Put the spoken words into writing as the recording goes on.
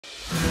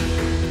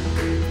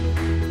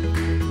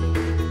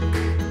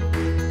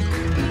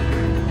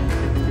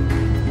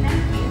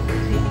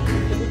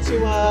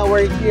everyone!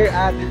 We're here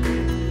at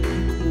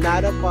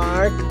Nara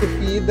Park to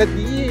feed the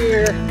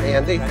deer.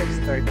 Ayan, they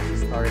have started the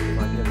historic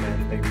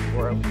monument like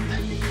world.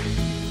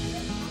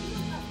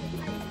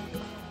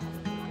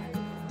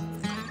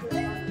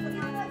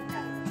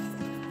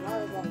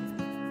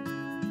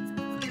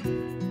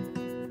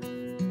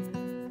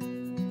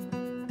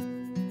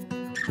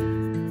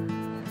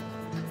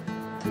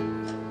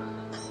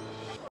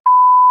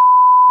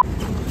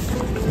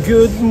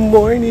 Good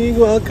morning!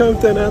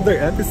 Welcome to another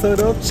episode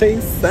of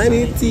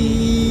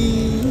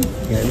Cheysanity!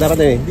 Yan,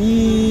 dapat na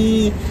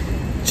yun.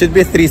 Should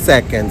be 3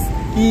 seconds.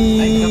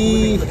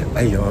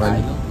 Ayun.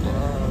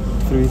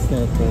 3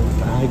 seconds.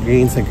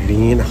 Green sa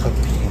green. Ako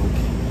pink.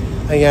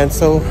 Ayan,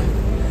 so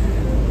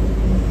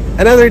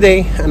another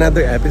day,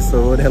 another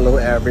episode.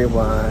 Hello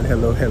everyone.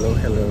 Hello.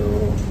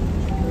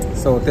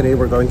 So today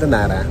we're going to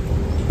Nara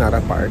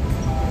Park.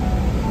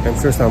 I'm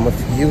sure some of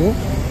you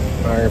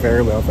are very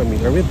well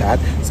familiar with that.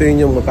 So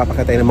yun yung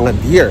magpapakatay ng mga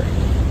deer.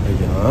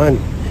 Ayan.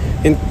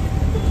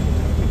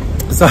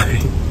 Sorry.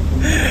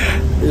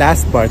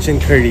 Last batch in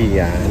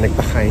Korea,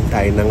 nagpakain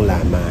tayo ng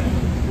llama.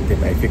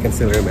 Diba? If you can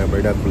still remember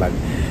that vlog.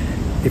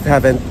 If you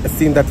haven't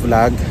seen that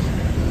vlog,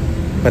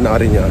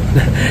 panoorin nyo.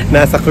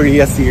 Nasa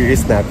Korea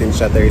series natin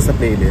siya. There is a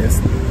playlist.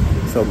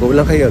 So go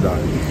lang kayo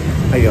doon.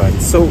 Ayun.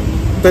 So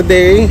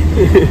today,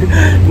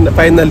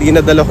 finally,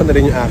 nadala ko na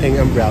rin yung aking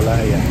umbrella.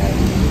 Ayan.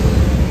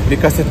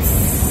 Because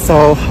it's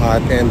so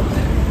hot and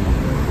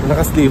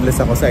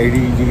naka-sleeveless ako, so I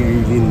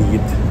really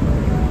need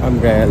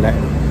umbrella.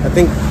 I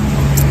think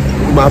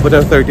umabot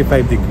ng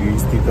 35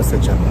 degrees dito sa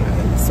Japan.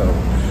 So,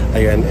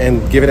 ayun.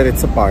 And given that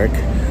it's a park,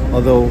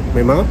 although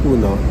may mga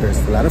puno, there's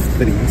a lot of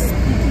trees.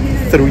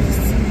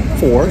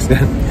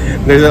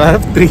 There's a lot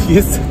of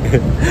trees.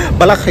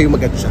 Bala kayo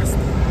mag-adjust.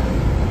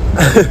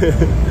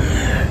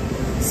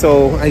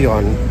 So,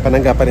 ayun.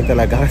 Pananggapan rin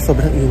talaga.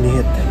 Sobrang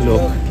init.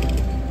 Look.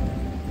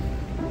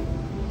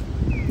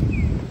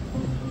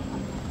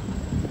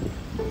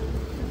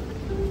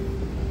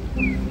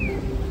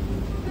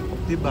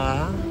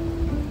 Diba?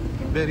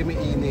 Very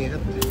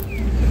mainit.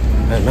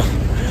 Ano?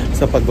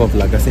 Sa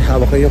pag-vlog kasi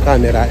hawak ko yung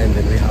camera and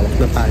then may hawak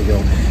na tayo.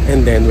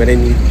 And then when I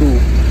need to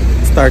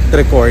start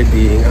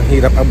recording, ang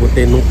hirap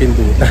abutin ng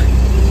pindutan.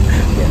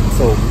 Yeah,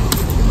 so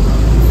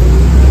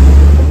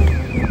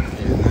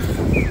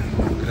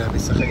grabe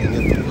sa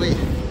kainit ito eh.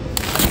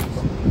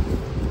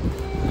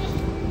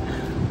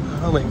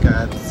 Oh my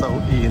god, so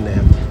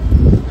init.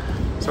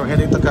 So we're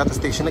heading to Kyoto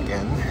Station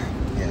again.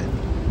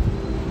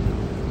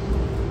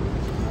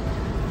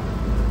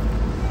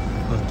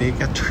 Take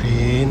a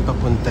train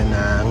papunta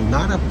ng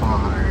Nara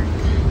Park.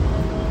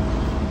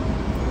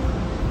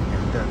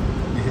 And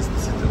this is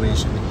the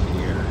situation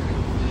here.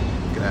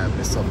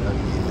 Grabe, sobrang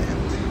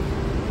init.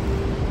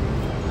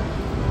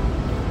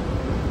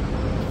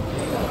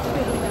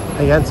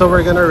 Ayan, so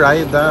we're gonna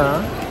ride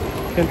the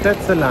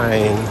Kintetsu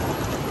line.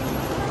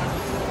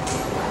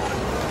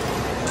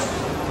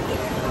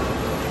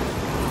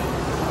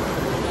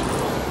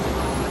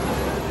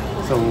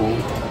 So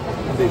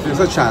this is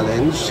a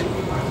challenge.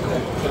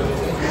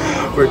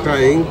 We're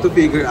trying to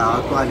figure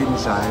out kung alin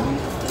dyan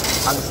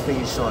ang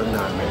station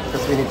namin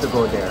because we need to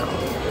go there.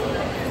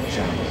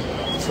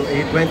 So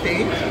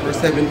 828 or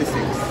 76?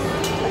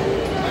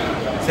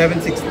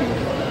 760.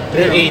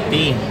 They're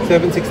 18.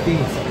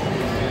 760.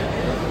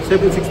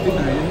 760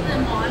 tayo.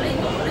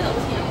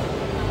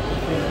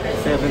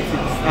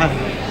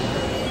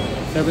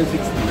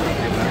 760.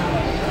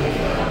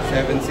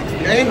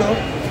 760. Ayun no?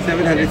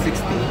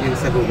 760 yung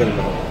sa Google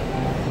mo.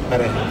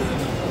 Parehas.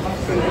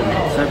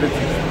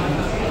 760.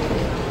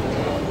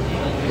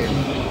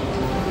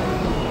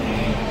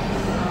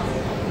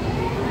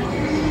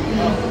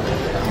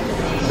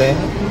 Then,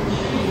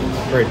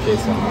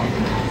 purchase.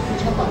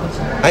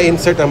 Ay,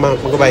 insert amount.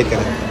 Magbabayad ka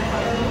na.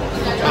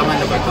 Tama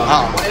na ba ito?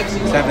 Oo.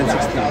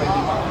 760.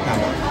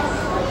 Tama.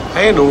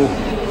 Ayun o.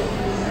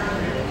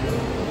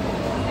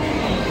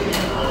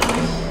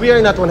 We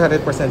are not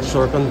 100%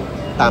 sure kung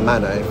tama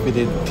na. If we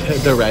did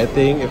the right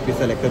thing, if we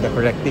selected the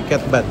correct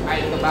ticket. But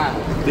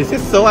this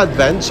is so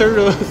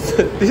adventurous.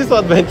 This is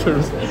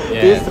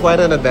quite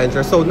an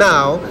adventure. So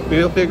now, we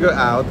will figure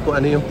out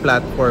kung ano yung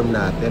platform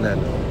natin.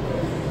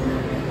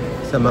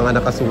 Sa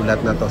mga nakasulat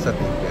na to sa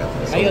ticket.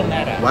 So, ayun,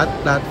 Nara. What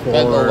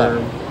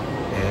platform?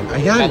 And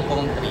ayan.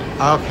 Platform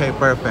 3. Okay,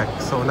 perfect.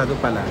 So, nandun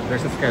pala.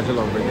 There's a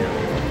schedule over there.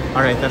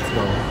 Alright, let's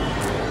go.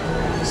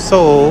 So,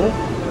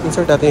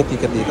 insert natin yung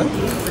ticket dito.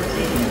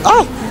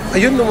 Ah!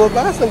 Ayun,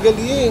 lumabas. Ang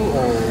galing.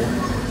 Oh.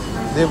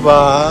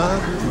 Diba?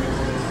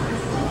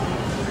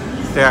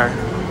 There.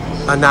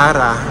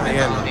 Nara.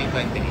 Ayan.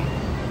 828.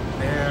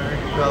 There.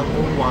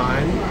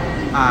 1201.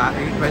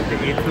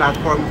 828.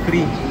 Platform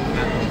 3.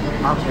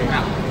 Okay.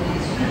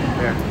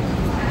 There.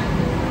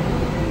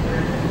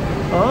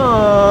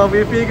 Oh,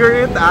 we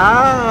figured it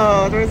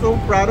out. We're so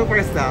proud of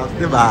ourselves,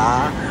 di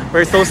ba?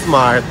 We're so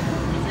smart.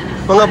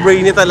 Mga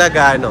brainy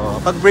talaga, no?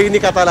 Pag brainy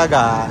ka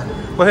talaga,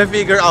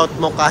 ma-figure out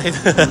mo kahit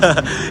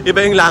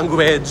iba yung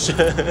language.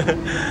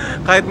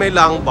 Kahit may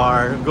long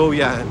bar, go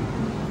yan.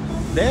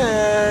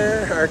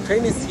 There, our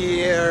train is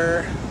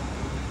here.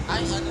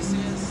 Ay, ano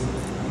sis?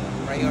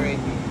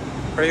 Priority.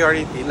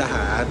 Priority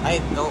lahat. Ay,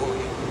 no.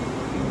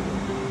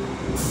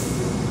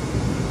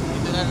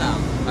 Dito na lang.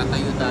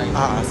 Tatayo tayo.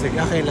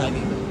 Sige. Okay lang.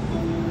 Dito.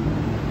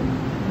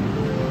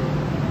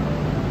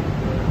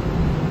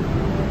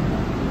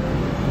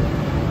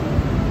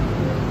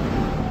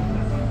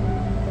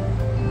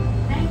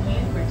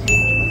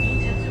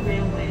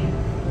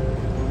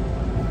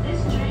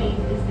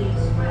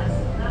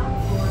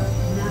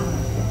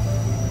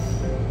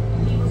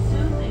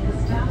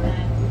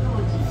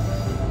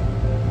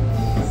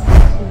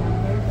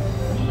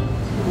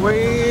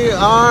 We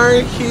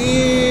are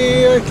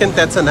here!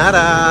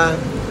 Nara.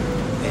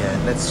 And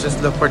let's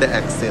just look for the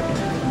exit.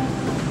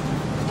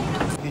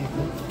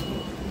 Dito?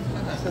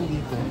 Saan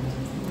dito?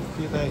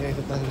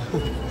 Dito tayo.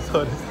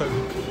 Sorry.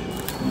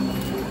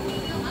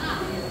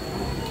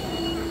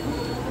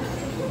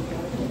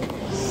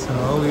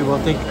 So, we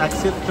will take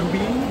exit 3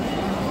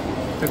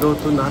 to go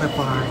to Nara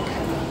Park.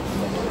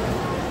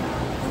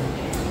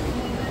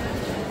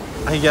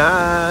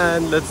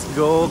 Ayan, let's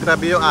go.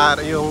 Grabe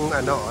yung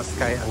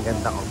sky, ang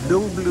ganda.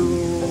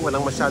 Blue.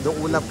 Walang masyadong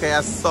ulap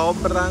kaya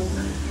sobrang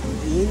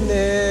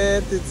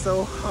init. It's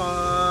so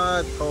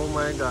hot. Oh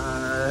my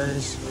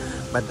gosh.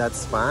 But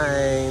that's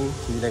fine.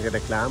 Hindi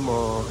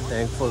nagreklamo.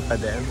 Thankful pa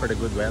din for the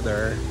good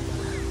weather.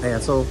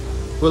 Ayan, so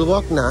we'll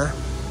walk na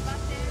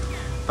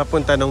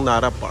papunta ng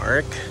Nara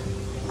Park.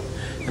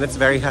 And it's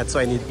very hot,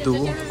 so I need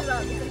to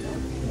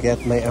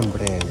get my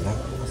umbrella.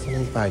 Asan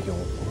yung payong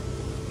ko?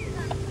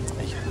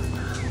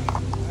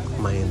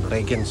 My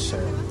Reagan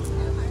shirt.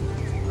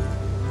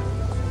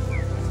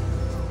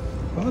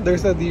 Oh,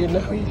 there's a deer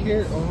now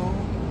here. Oh,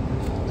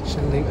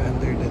 chilling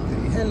under the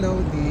tree. Hello,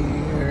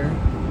 deer.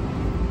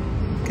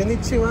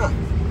 Konnichiwa.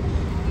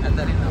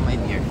 Anda rin na, my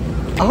dear.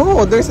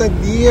 Oh, there's a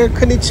deer.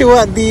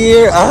 Konnichiwa,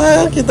 deer.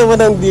 Kita mo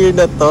ng deer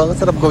na to.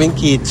 Sarap gawing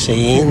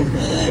keychain.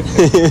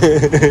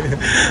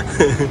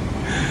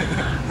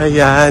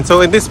 Ayan.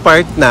 So, in this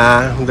part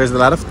na, there's a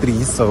lot of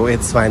trees. So,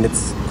 it's fine.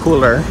 It's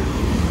cooler.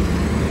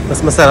 Mas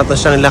masarap na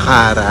siyang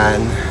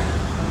lakaran.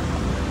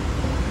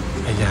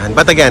 Ayan.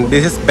 But again,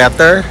 this is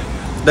better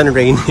than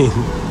raining.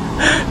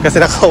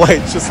 Kasi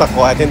naka-white shoes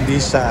ako at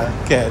hindi siya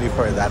carry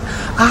for that.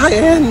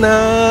 Ayan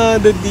na!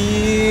 The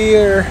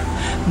deer!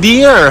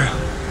 Deer!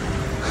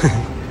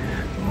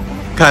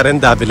 Karen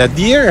Davila.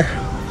 Deer!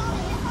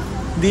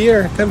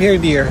 Deer! Come here,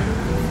 deer.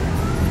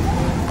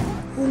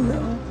 Hello.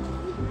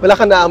 Wala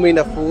ka naamoy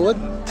na food?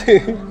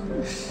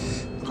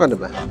 Ako na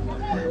ba?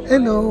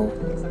 Hello!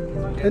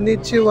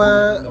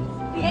 Konnichiwa.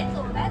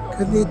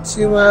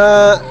 Konnichiwa.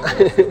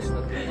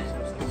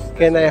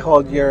 Can I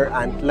hold your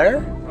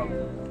antler?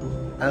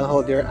 I'll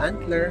hold your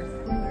antler.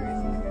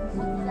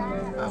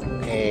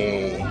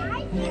 Okay.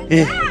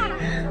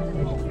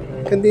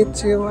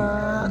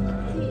 Konnichiwa.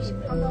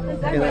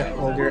 Can I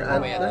hold your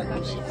antler?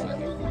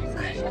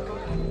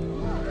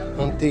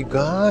 Ang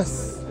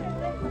tigas.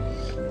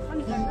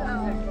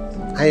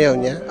 Ayaw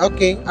niya?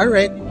 Okay.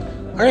 Alright.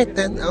 Alright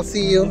then. I'll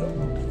see you.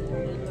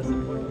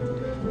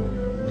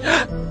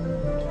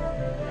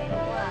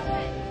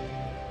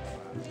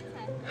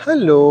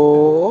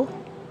 Hello.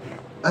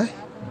 Ay,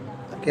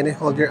 can I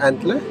hold your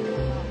antler?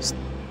 Psst.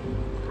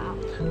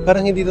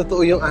 Parang hindi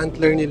totoo yung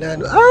antler nila.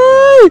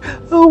 Ay!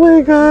 Oh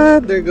my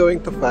God! They're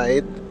going to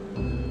fight.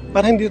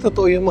 Parang hindi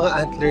totoo yung mga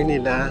antler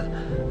nila.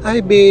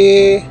 Hi,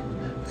 be.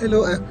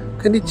 Hello.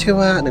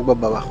 Konnichiwa.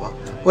 Nagbabawa ko.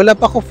 Wala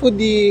pa ko food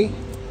eh.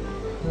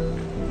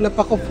 Wala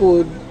pa ko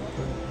food.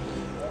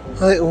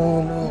 Ay,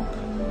 no.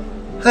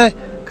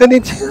 Hi.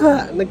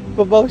 Konnichiwa!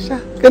 Nagbabaw siya.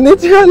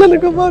 Konnichiwa na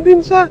nagbabaw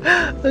din siya.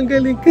 Ang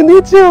galing.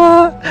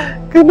 Konnichiwa!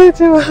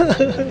 Konnichiwa!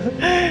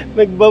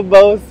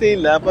 Nagbabaw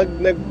sila pag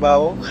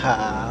nagbaw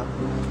ka.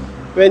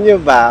 When you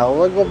bow,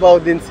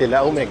 magbabaw din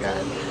sila. Oh my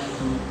God.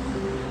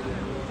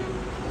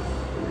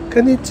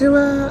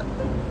 Konnichiwa!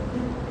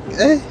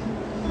 Eh?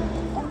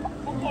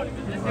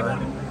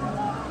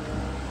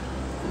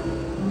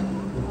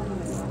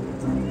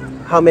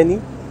 How many?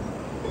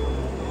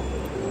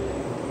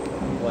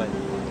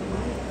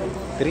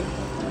 3.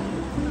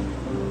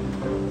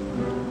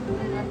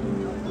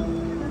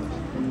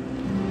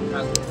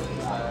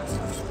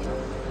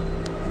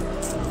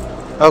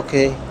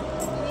 Okay.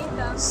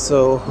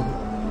 So,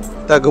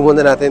 tago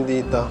muna natin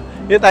dito.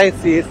 Dito tayo,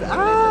 sis.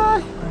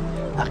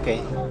 Okay.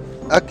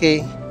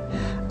 Okay.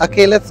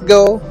 Okay, let's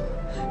go.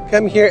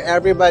 Come here,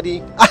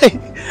 everybody. Ay!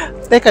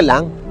 Teka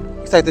lang.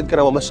 Excited ka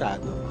naman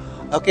masyado.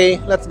 Okay,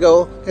 let's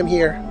go. Come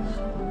here.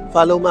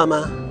 Follow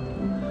mama.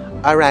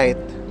 Alright.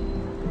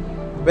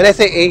 When I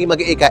say A,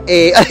 mag-A ka.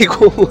 Ay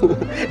ko.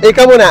 A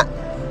ka muna.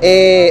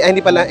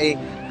 Hindi pala A.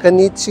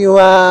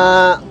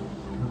 Konnichiwa.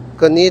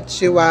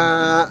 Konnichiwa.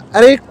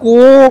 Aray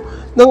ko.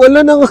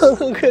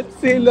 Nangangagat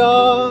sila.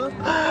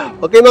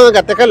 Okay mga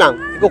gat, teka lang.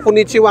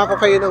 Konnichiwa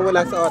ko kayo nang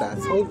wala sa oras.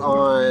 Hold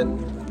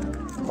on.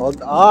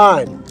 Hold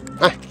on.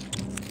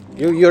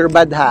 You're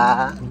bad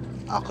ha.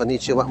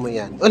 Konnichiwa mo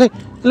yan.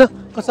 Ala,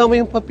 kasama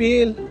yung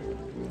papel.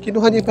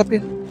 Kinuha niya yung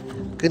papel.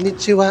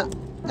 Konnichiwa.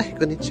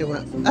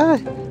 Konnichiwa.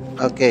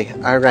 Okay,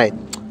 alright.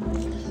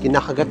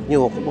 Kinakagat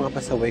nyo kung mga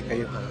pasaway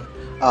kayo ha.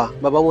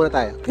 babaw muna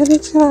tayo.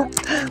 Konnichiwa.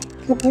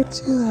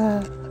 Konnichiwa.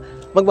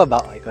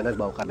 Magbabaw. Ay, ikaw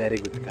nagbaw ka. Very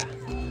good ka.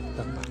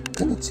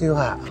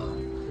 Konnichiwa.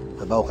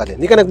 Babaw ka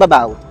din. Hindi ka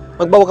nagbabaw.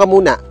 Magbaw ka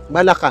muna.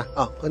 Bala ka.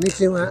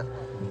 Konnichiwa.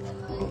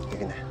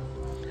 Okay na.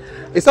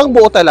 Isang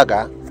buo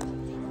talaga.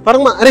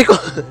 Parang aray ko.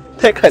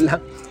 Teka lang.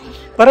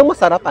 Parang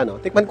masarap ano.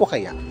 Tikman ko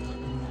kaya.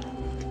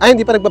 Ay,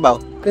 hindi pa nagbabaw.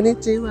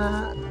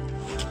 Konnichiwa.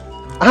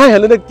 Ay,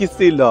 hala, nag-kiss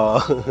sila.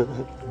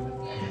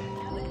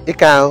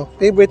 Ikaw,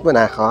 favorite mo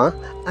na ako?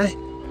 Ay,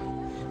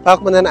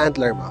 pawak mo na na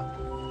antler mo.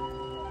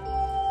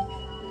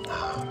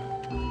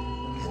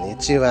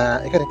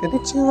 Konnichiwa. Ikaw rin,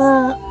 konnichiwa.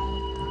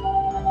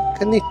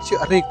 Konnichiwa.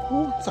 Aray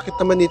ko, sakit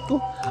naman ito.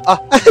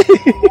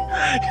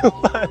 Yung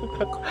pala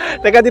ko.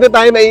 Teka, dito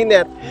tayo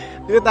mainit.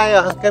 Dito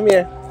tayo. Come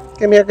here.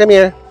 Come here, come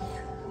here.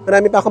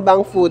 Marami pa akong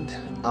bang food.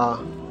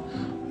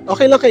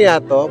 Okay lang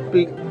kaya to?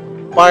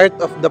 Part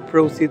of the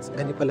proceeds.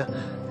 Ano pala?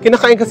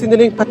 Kinakain kasi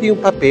nila yung pati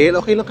yung papel.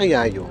 Okay lang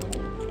kaya yun?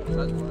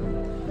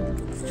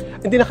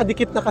 Hindi,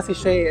 nakadikit na kasi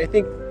siya eh. I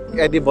think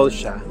edible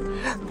siya.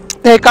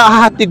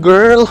 Teka, ate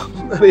girl.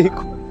 Aray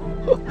ko.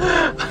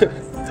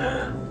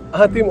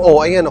 Ate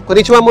mo. Ayan.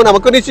 Konnichiwa muna.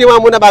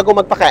 Mag-konnichiwa muna bago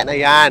magpakain.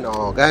 Ayan.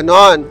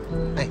 Ganon.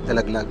 Ay,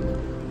 talaglag.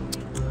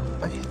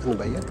 Ay, ano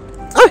ba yan?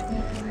 Ay!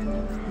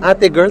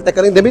 Ate girl,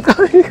 teka rin damit.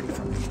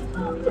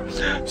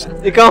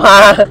 Ikaw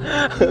ha.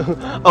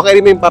 Okay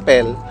rin mo yung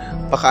papel.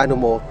 Baka ano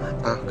mo.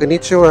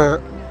 Konnichiwa.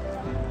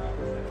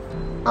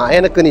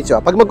 Ayan,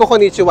 nag-konnichiwa. Pag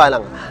magko-konnichiwa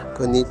lang.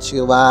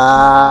 Konnichiwa.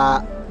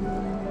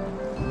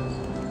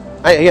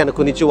 Ay, ayan,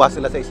 nag-konnichiwa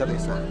sila sa isa't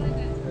isa.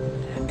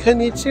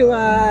 Konnichiwa.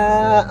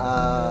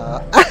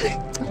 Ay,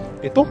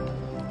 ito.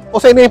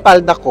 O sa'yo na yung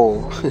palda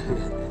ko.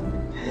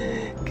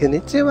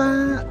 Konnichiwa.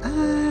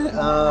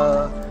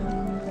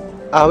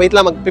 Wait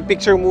lang,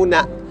 magpipicture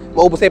muna.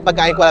 Maubos na yung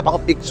pagkain ko. Wala pa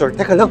akong picture.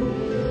 Teka lang.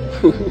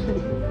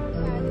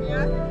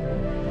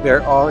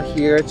 We're all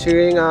here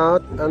cheering out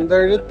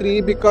under the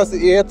tree because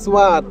it's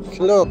what?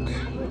 Look,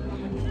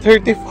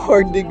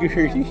 34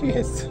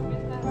 degrees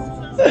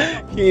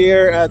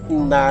here at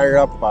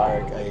Nara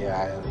Park.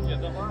 Ayan.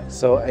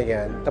 So,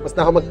 ayan. Tapos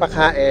na ako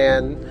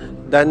magpakain.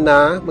 Done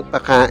na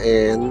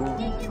magpakain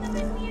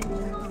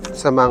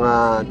sa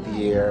mga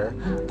deer.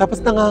 Tapos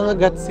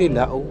nangangagat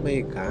sila. Oh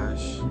my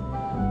gosh.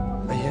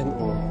 Ayan,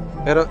 oh.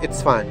 Pero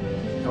it's fun.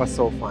 It was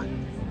so fun.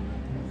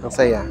 Ang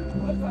saya.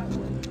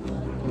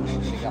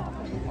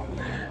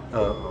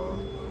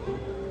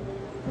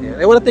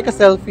 I wanna take a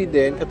selfie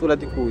din,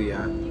 katulad ni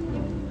Kuya.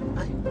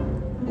 Ay,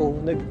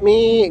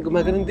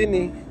 gumaganon din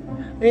eh.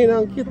 Ayun,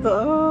 ang cute.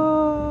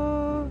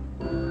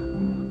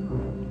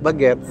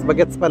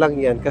 Bagets pa lang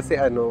yan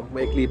kasi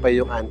maikli pa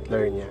yung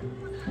antler niya.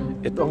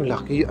 Ito ang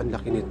laki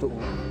nito.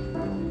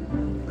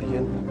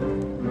 Ayan.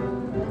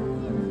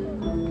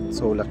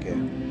 So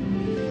laki.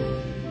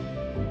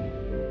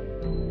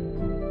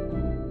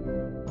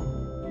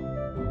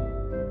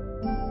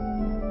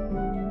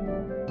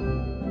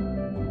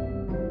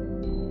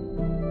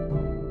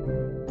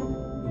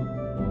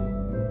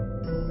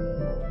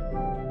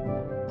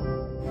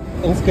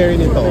 Ang scary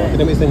nito,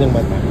 tignan mo isa niyang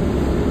mata.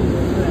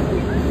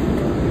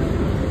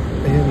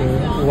 Ayan o,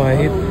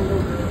 white.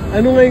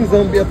 Ano nga yung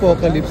zombie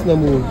apocalypse na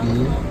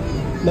movie?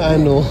 Na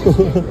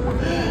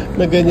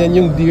na ganyan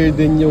yung deer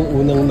din yung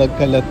unang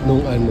nagkalat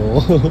nung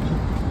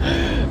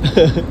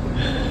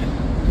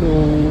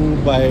nung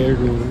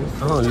virus.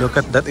 Oh, look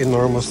at that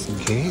enormous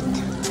gate.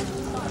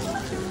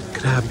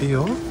 Grabe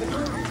oh.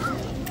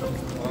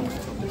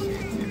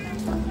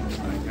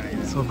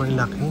 Sobrang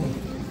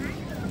laki.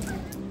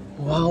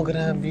 Wow,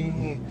 grabe.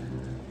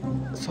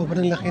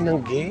 Sobrang laki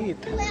ng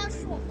gate.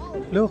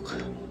 Look.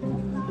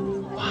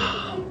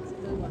 Wow.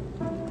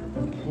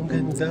 Ang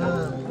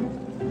ganda.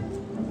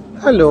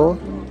 Hello.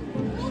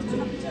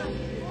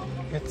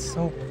 It's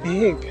so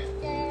big.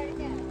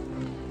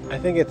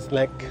 I think it's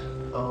like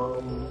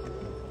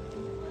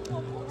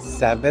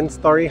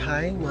 7-story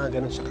high. Mga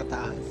ganun siya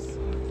kataas.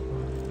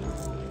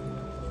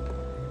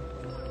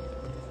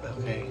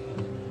 Okay.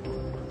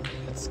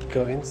 Let's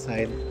go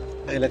inside.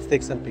 Hey, let's take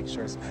some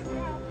pictures.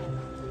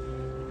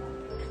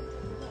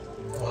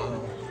 Wow,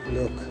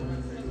 look.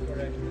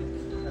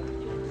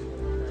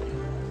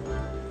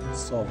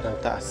 Sobrang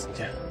taas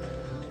niya.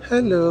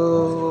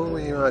 Hello!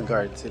 May mga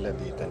guards sila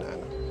dito na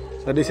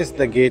So this is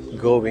the gate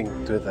going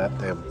to the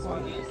temple.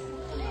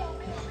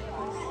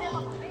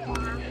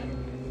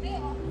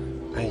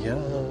 Ayan.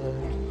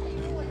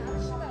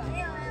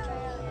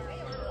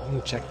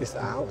 Check this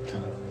out.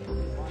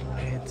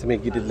 Ayan, sa may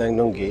gilid lang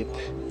ng gate.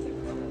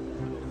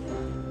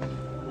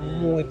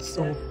 Oh, it's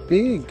so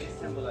big.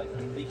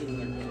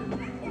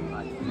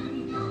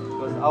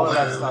 Because all of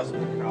that starts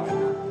with the crowd.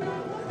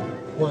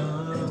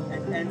 Wow.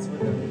 It ends with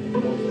the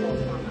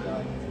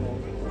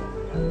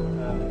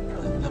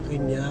laki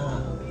niya.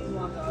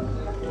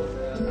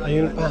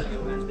 Ayun pa.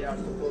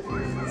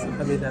 Sa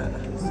kabila.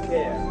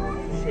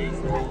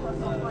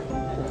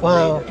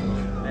 Wow.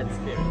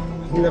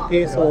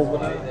 Laki,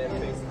 sobra.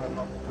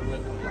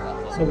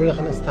 Sobrang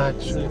laki ng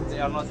statue. They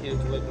are not here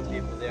to welcome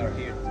people, they are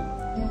here to...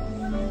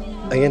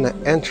 Ayan na,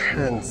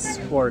 entrance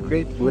for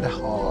Great Buddha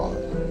Hall.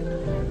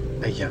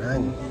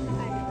 Ayan.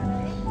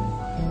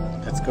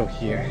 Let's go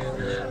here.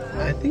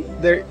 I think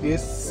there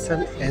is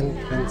some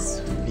entrance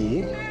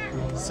fee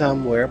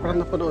somewhere. Parang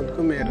napanood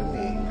ko meron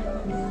eh.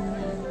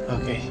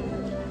 Okay,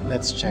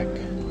 let's check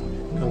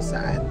kung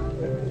saan.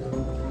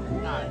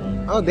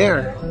 Oh,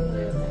 there.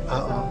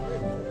 Oo.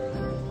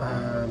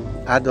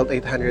 Adult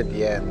 800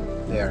 yen.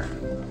 There.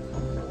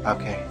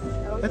 Okay,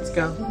 let's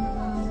go.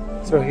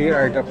 So here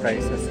are the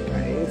prices,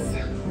 guys.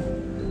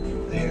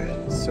 There.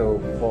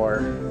 So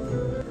for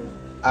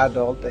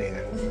adult,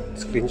 ayan,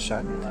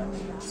 screenshot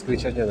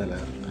nyo na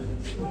lang.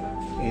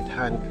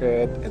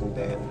 800 and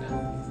then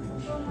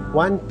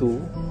 1-2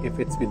 if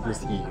it's with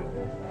museum.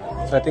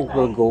 So I think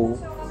we'll go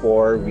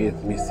for with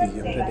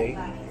museum today.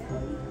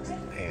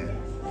 Ayan.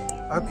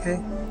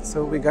 Okay,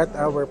 so we got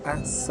our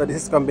pass. So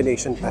this is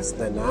combination pass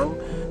na ng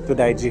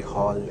Tōdai-ji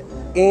Hall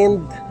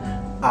and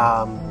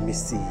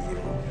museum.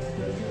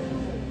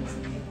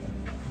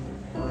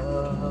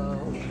 Wow,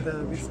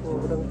 grabe,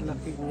 sobrang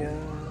laki niya.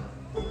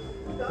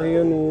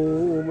 Ayan,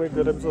 oh my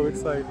god, I'm so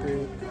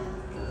excited.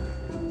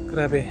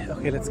 Grabe.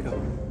 Okay, let's go.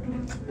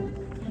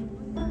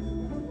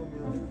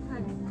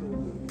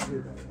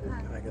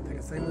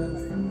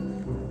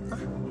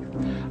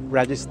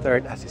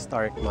 Registered as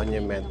Historic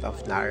Monument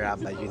of Nara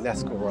by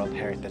UNESCO World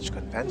Heritage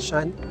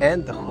Convention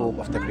and the home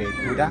of the Great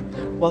Buddha,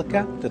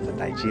 welcome to the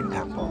Tōdai-ji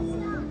Temple.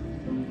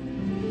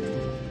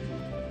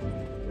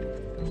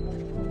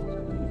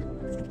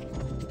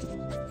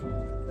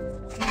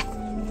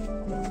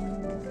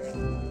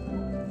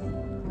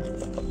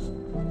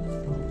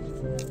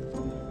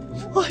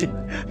 Hoy!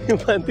 Yung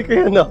panty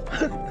ko yan, no?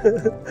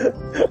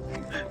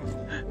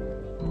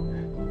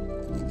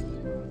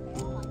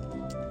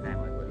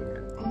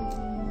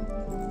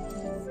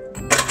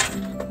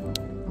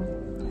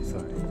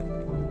 Sorry.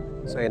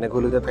 So, ay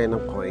naghulog na tayo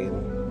ng coin.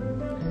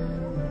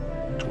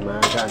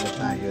 Mag-ano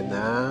tayo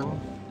ng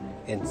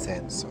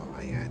incenso.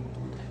 Ayan.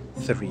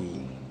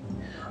 3.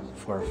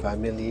 For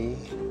family,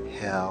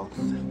 health,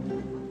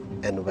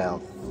 and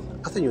wealth.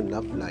 Asan yung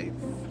love life?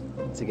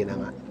 Sige na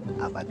nga.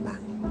 Apat na.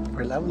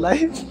 For love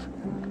life.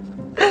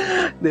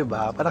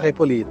 Diba? Para kay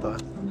Polito.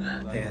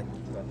 Ayan.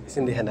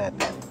 Sindihan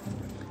natin.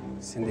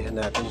 Sindihan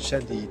natin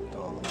siya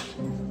dito.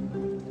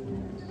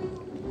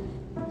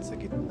 Sa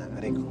gitna.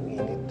 Aray kong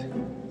init.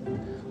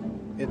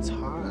 It's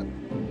hot.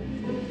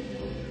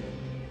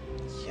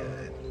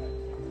 Yan.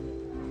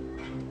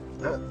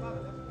 Ah.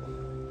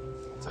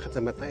 Sakit sa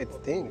mata. It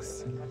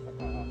stinks.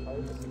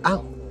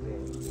 Ow!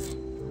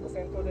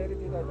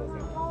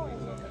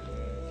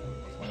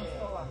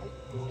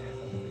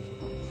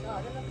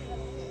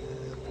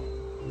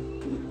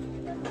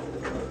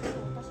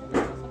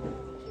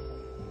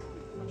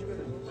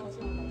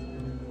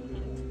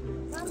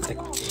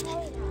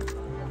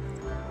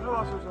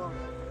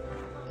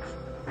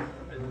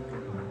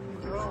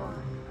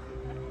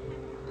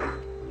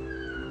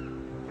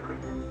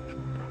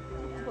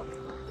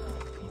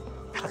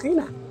 Okay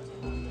na.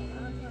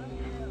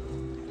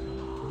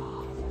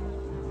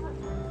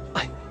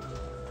 Ay!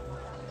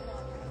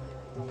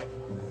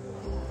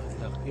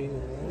 Laki.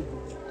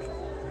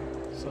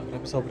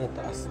 Sobrang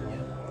taas niya.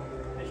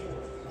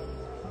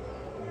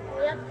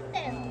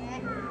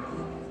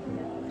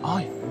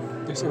 Ay!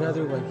 There's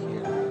another one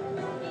here.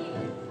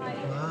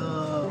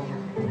 Wow!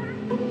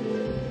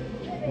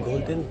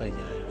 Golden ba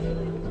yan?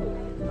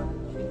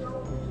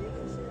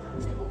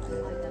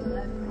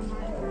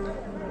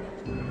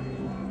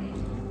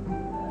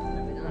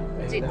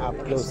 Na up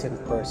close and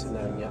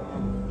personal niya.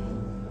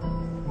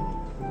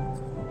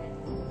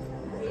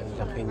 Ang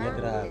laki niya,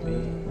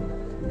 grabe.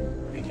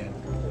 Ayan.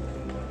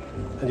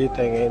 Nandito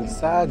tayo ngayon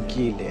sa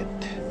gilid.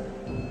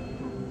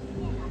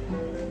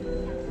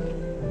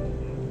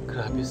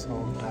 Grabe,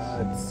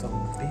 sobra. It's so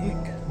big.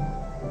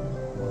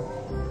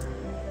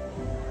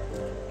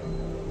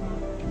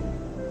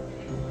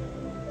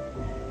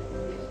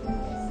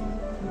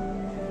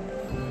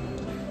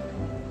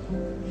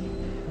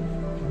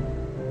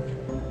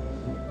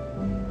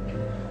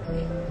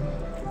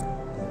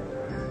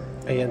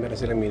 Ayan, meron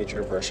silang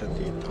miniature version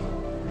dito.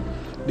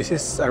 This is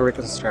a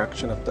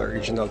reconstruction of the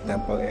original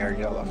temple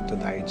aerial of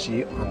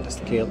Tōdai-ji on the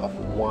scale of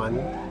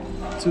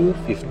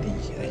 1:50.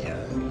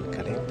 Ayan,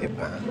 galing,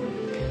 diba?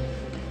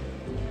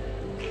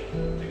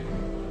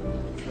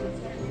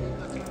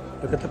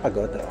 Look at the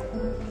pagoda.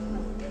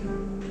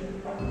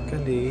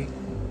 Galing.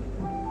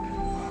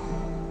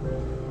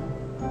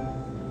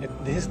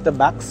 This is the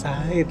back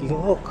side.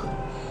 Look.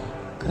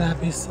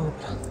 Grabe,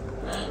 sobrang.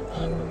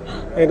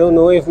 I don't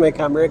know if my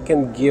camera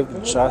can give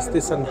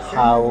justice on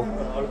how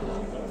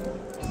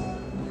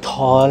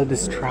tall the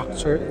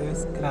structure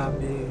is.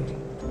 Grabe.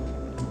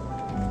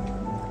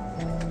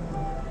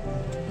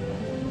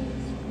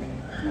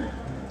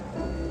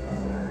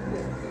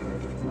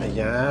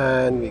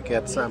 Ayan, we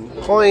get some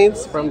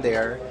points from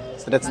there.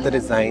 So that's the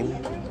design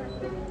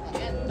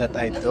that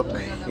I took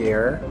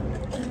here.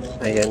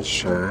 Ayan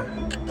siya.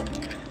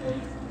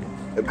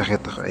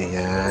 Pakita ko,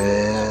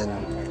 ayan.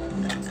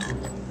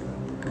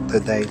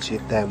 Tōdai-ji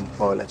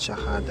temple at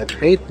saka the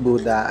Great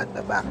Buddha at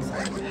the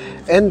backside.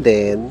 And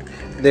then,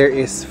 there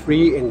is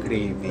free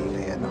engraving.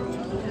 Ayan o.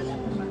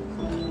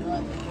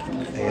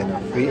 Ayan o,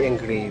 free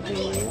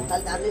engraving.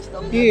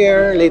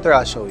 Here, later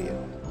I'll show you.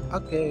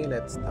 Okay,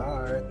 let's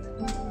start.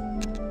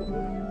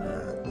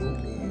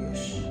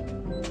 English.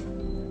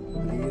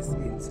 Please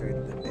insert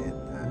the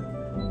beta.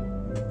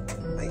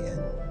 Ayan.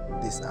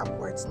 This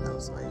upwards now.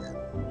 So, ayan.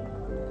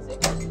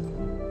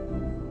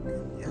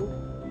 Ayan.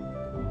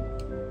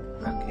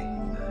 Okay.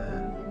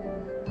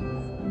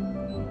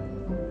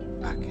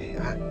 Okay.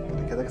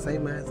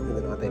 Gozaimasu.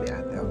 Tinanong tayo ni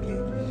ate. Okay.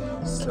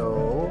 So,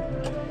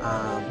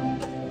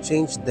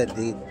 change the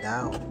date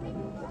daw.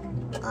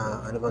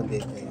 Ano bang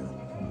date ngayon?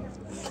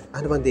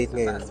 Ano bang date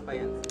ngayon?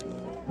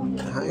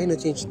 Ay,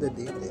 na-change the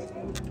date eh.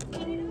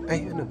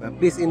 Ay, ano ba?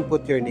 Please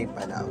input your name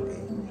pala, okay?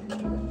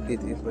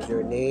 Please input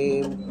your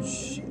name.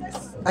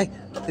 Ay,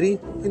 3.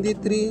 Hindi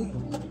 3.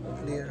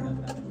 Clear.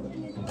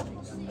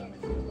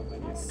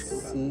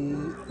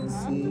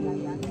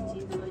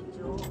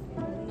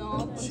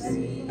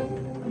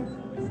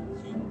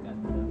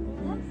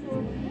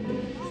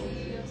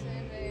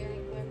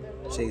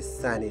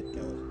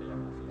 Cheysanity.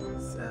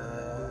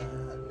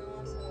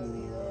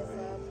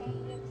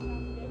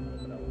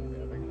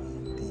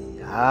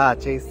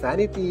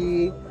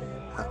 Cheysanity.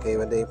 Okay,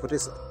 when they put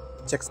this,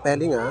 check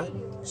spelling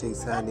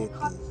Cheysanity.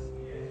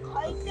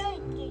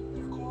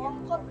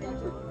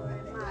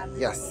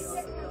 Yes.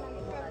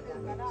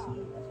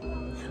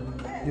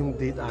 Yung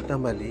date ata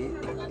mali.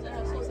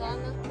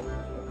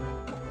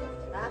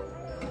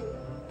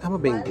 Tama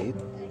ba yung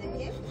date?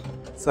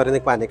 Sorry,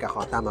 nagpanik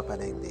ako. Tama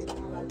pala yung date.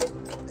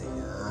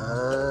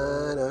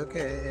 Ayan,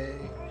 okay.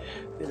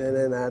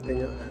 Tignan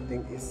natin yung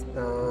ating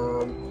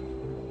stamp.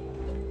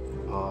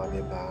 Oh,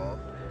 diba?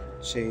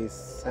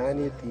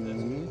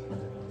 Cheysanity.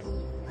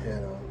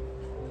 Ayan o.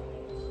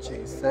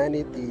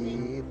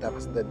 Cheysanity.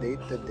 Tapos the date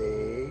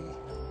today.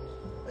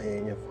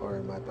 Ayan yung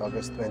format.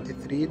 August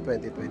 23,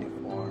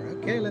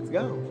 2024. Okay, let's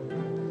go.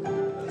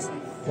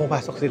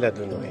 Pumapasok sila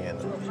dun. Ayan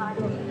o.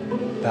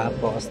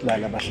 Tapos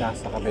lalabas siya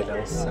sa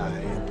kabilang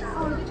side.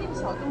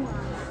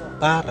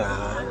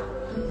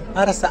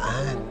 Para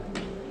saan?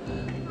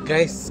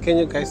 Guys, can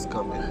you guys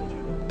comment?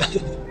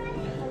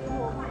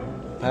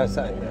 Para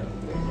saan yan?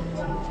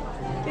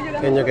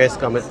 Can you guys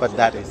comment what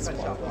that is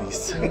for,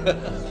 please?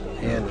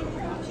 Ayan.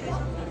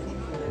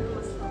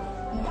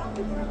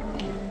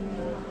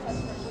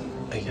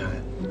 Ayan.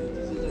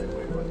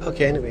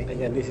 Okay, anyway.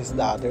 Ayan, this is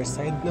the other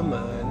side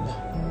naman.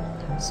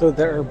 So,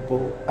 there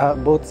are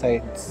both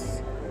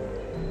sides.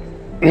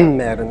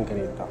 Meron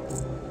ganito.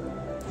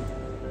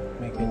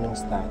 May ganyang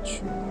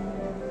statue.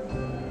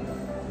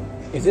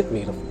 Is it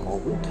made of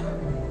gold?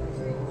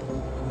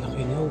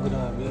 Laki niyo,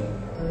 grabe.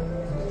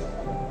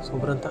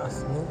 Sobrang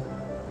taas niyo.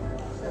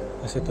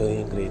 Kasi ito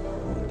yung Great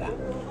Buddha.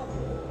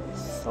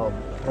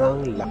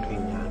 Sobrang laki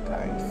niya,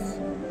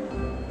 guys.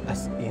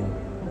 As in.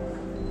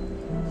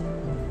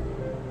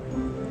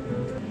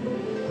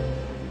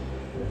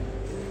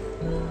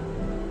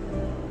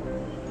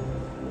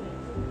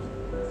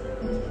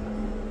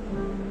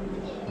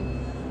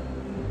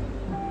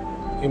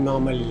 Yung mga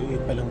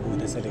maliliit palang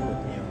Buddha sa likod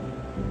niya.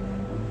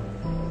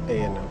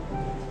 Ayan o.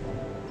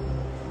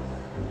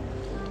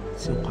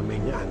 So, kamay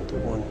niya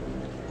andoon.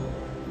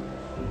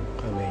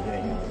 Kamay niya,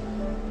 ayan.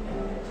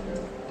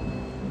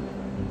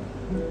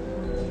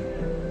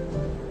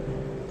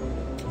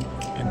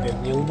 And then,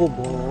 yung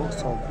bubong,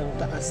 sobrang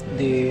taas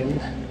din.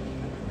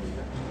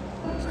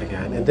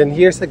 Ayan. And then,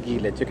 here sa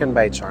gilid, you can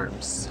buy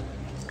charms.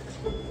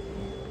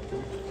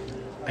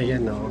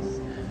 Ayan o.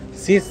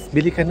 Sis,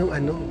 bili ka ng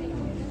ano.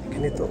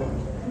 Ganito o.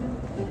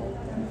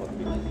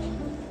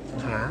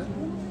 Ha?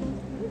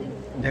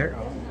 There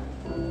o.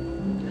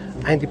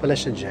 Ay, hindi pala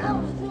siya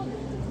dyan.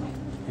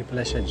 Hindi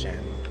pala siya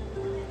dyan.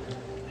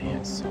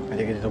 Ayan, so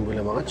pwede ka ditong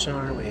bula mga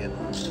charm. Ayan.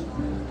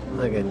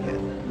 Mga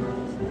ganyan.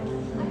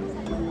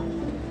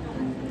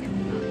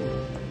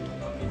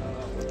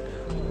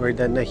 We're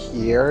done na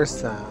here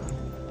sa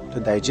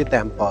Tōdai-ji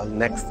temple.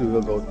 Next, we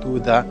will go to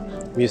the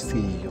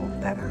museum.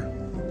 Tara.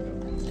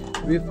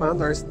 We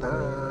found our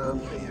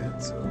stamp. Ayan,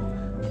 so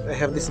I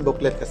have this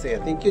booklet kasi.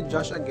 Thank you,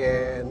 Josh,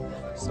 again.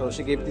 So,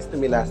 she gave this to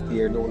me last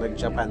year nung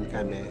nag-Japan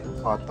kami.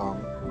 Autumn.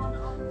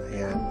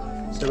 Ayan.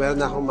 So, meron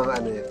na akong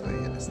mga ano nito.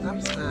 Ayan. Stamp.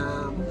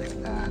 Like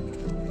that.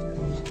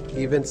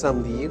 Even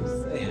some leaves.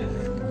 Ayan.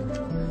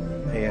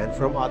 Ayan.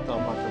 From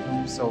autumn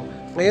leaves. So,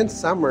 ngayon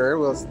summer,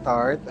 we'll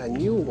start a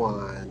new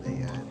one.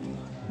 Ayan.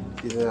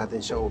 Dito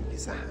natin siya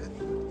umpisahan.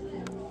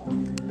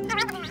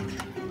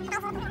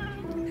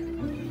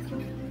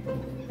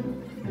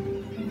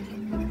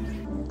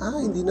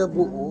 Hindi na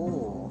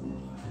buo.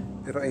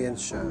 Pero ayan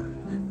siya.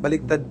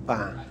 Baliktad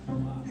pa.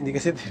 Hindi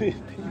kasi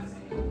tinitingnan.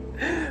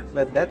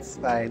 But that's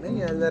fine.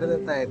 Ayan, meron na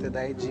tayo.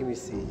 Tōdai-ji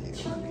museum.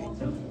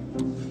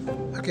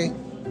 Okay.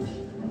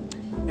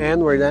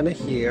 And we're done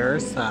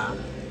here sa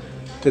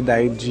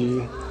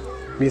Tōdai-ji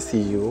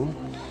museum.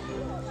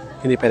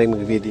 Hindi pwedeng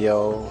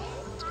mag-video.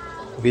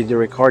 Video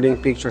recording,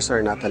 pictures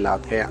are not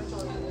allowed. Kaya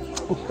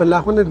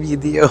Wala akong na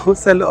video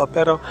sa loob.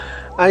 Pero,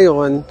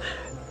 ayun,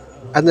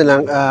 ano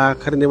lang,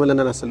 karaniwan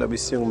na nasa loob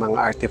is yung mga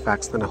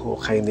artifacts na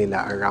nahukay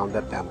nila around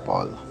the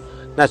temple.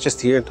 Not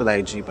just here in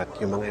Tōdai-ji, but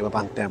yung mga iba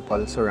pang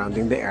temple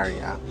surrounding the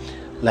area.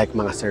 Like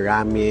mga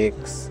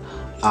ceramics,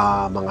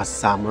 mga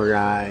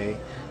samurai,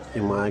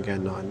 yung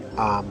mga ganon.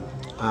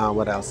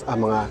 What else?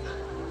 Mga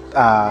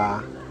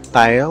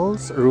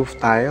tiles, roof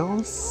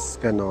tiles,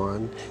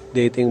 ganon.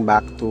 Dating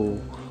back to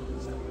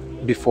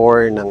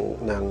before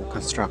ng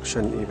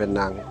construction even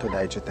ng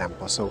Tōdai-ji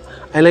Temple. So,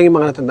 ayun lang yung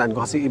mga natandaan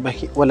ko kasi iba,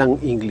 walang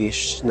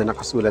English na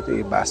nakasulat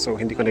yung iba. So,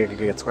 hindi ko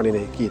nagigets kung ano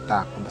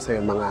nakikita ko. Basta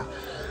yung mga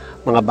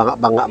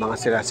banga-banga,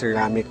 mga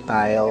ceramic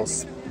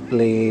tiles,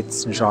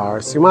 plates,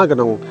 jars, yung mga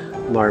ganong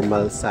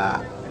normal sa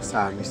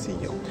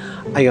museum.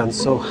 Ayun,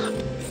 so,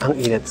 ang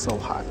init, so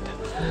hot.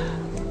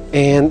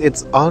 And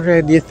it's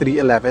already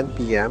 3:11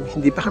 p.m.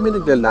 Hindi pa kami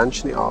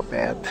nagla-lunch ni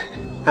Opet.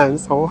 I'm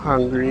so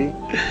hungry.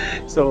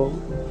 So,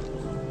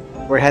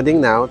 we're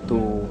heading now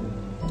to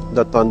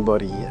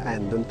Dotonbori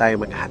and doon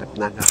tayo maghanap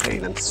ng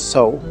kakainan.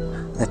 So,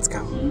 let's go.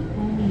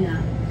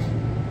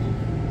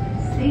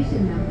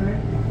 Station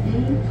number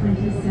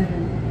A27.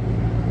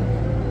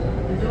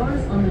 The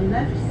doors on the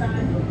left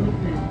side will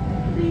open.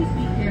 Please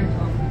be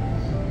careful.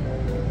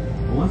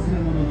 お忘れ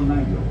物の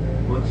ないよ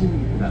うご注意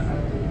ください.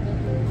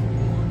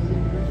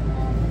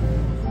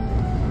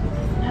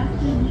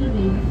 After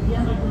leaving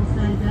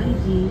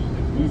Tōdai-ji,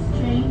 this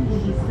train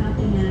will be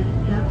stopping at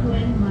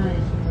Dotonbori.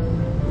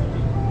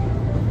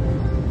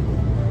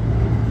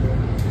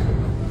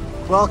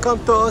 Welcome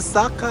to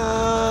Osaka!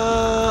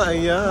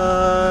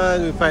 Ayan!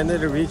 We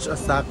finally reached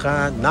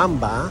Osaka,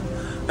 Namba.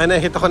 Ay,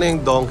 nakita ko na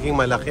yung donkey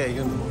malaki.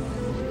 Ayun,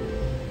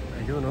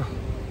 ayun, oh.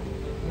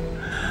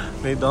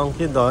 May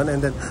donkey doon.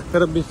 And then,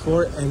 pero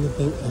before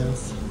anything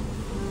else,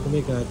 oh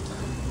my God.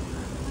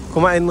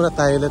 Kumain muna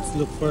tayo. Let's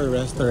look for a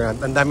restaurant.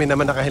 Ang dami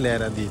naman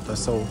nakahilera dito.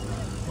 So,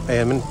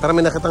 ayan. Parang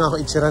may nakita nga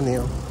ako ichiran eh.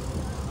 Oh.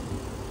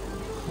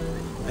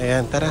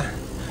 Ayan, tara.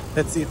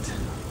 Let's eat.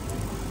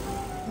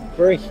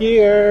 We're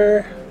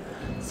here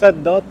sa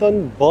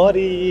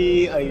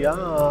Dotonbori.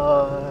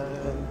 Ayan.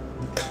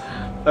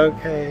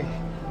 Okay.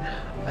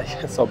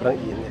 Ayan, sobrang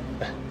init.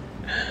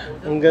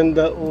 Ang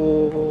ganda,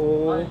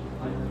 oh.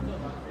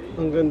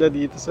 Ang ganda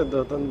dito sa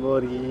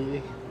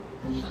Dotonbori.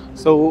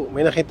 So,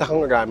 may nakita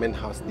kong ramen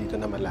house dito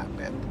na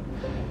malapit.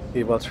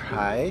 We will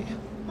try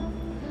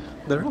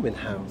the ramen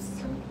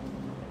house.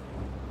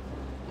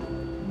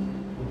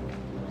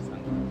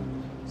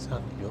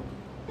 Sangyo.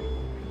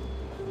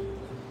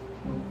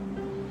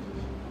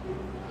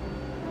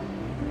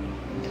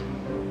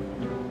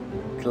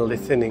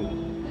 Glistening.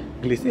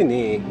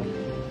 Glistening.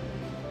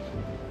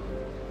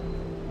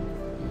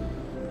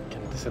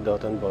 Ganito sa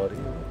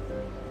Dotonbori.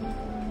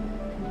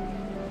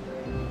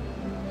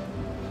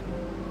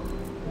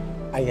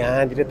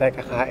 Ayan, dito tayo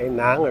kakain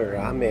ng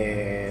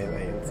ramen.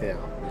 Ayan siya.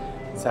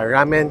 Sa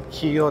Ramen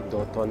Kyo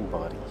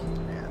Dotonbori.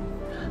 Ayan.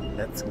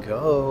 Let's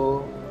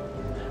go.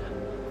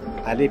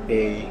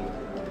 Alipay.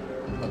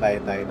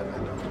 Mabayad tayo ng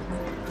ano.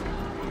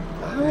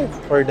 Ay,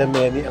 for the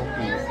many ang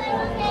piso.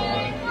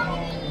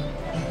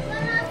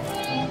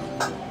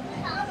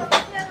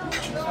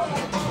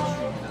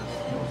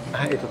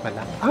 Ah, ito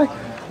pala. Ay,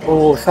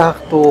 oh,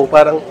 sakto.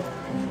 Parang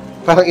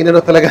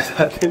inano talaga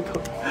sa atin to.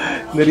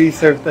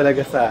 Na-reserve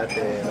talaga sa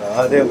atin.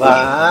 Oh, diba?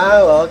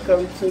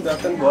 Welcome to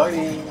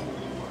Dotonbori.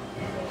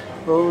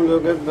 Oh,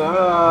 look at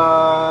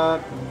that.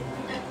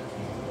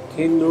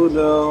 Tin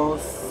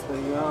noodles.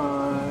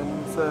 Ayan.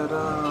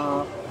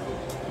 Sarap.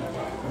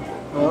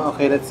 Oh,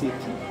 okay, let's eat.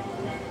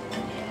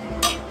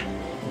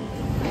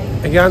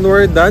 Ayan,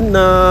 we're done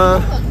na.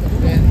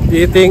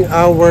 Eating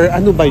our,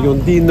 ano ba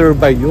yun? Dinner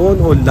ba yun?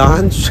 O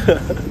lunch?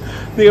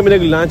 Hindi kami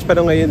nag-lunch,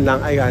 pero ngayon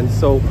lang. Ayan,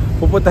 so,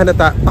 pupunta na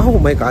tayo.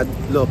 Oh my God,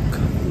 look.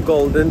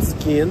 Golden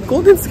skin.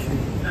 Golden skin.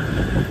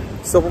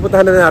 So,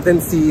 pupuntahan na natin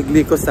si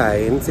Glico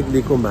sign, si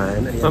Glico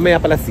man. Ayan. Mamaya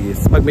pala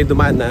sis, pag may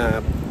dumaan na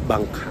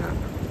bangka,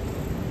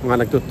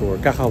 mga nagtutour,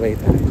 kakaway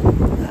tayo.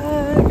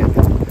 Ay,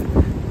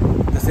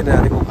 kasi na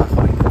natin kung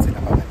kakaway tayo sila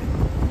pabalik.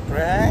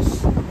 Fresh!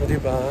 O,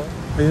 diba?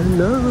 Ayan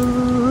na.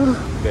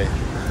 Okay.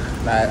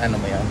 Ano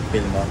mo yun?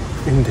 Feel mo?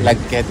 Hindi.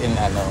 Lagkit in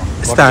ano?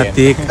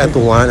 Static at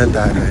one ang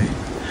taray.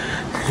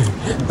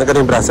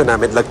 Nagano yung braso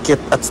namin,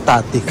 lagkit at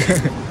static.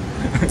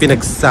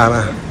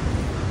 Pinagsama.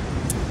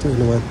 Ito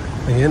naman.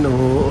 Ayan,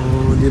 oo,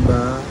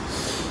 diba?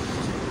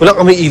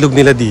 Walang kami ilog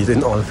nila dito,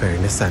 in all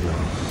fairness, ano.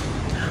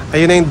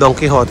 Ayun na yung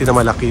Donkey Hote na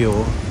malaki,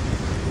 oh.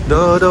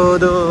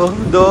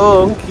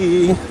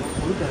 Donkey.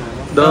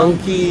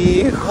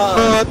 Donkey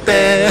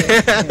Hote.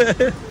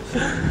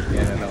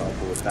 Yan na naman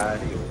po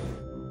tayo.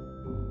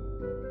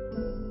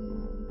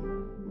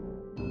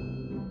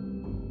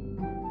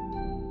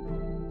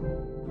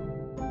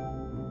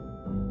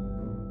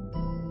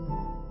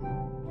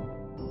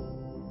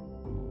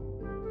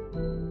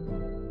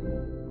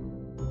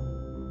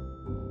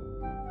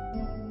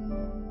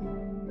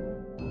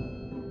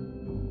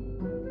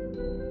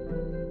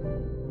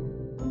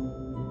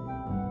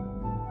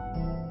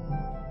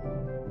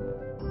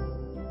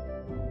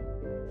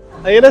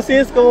 Ayun na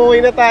sis, kumuwi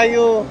na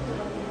tayo.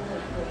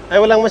 Ay,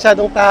 walang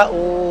masyadong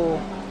tao.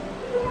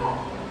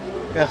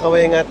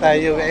 Kakaway nga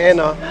tayo.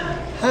 Ayan o.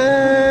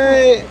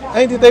 Hi!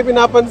 Ay, hindi tayo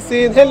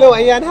pinapansin. Hello,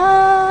 ayan.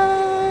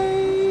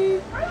 Hi!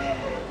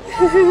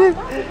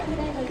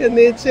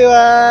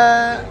 Konnichiwa!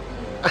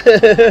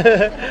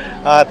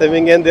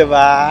 Tumingin, di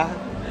ba?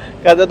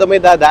 Kada ito may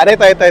dadaan.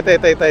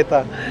 Ito.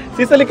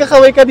 Sis, halika,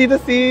 kakaway ka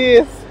dito,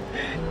 sis.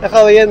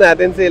 Kakawayan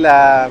natin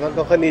sila.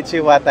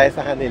 Magkukonnichiwa tayo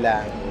sa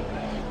kanila.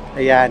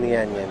 Ayan.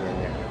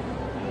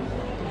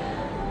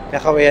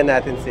 Kakawayan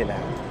natin sila.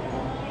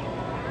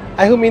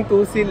 Ay,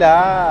 huminto sila.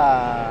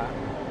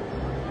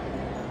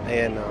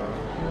 Ayan o.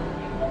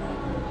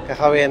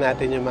 Kakawayan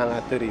natin yung mga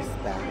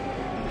turista.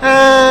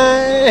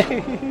 Hi!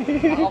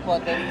 Ako po,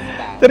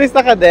 turista. Turista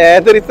ka din?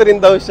 Turista rin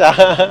daw siya.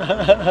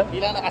 Hindi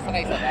lang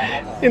nakasakay sa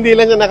ano. Hindi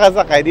lang siya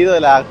nakasakay. Dito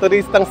lang.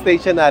 Turistang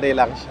stationary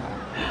lang siya.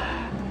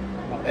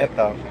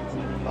 Eto.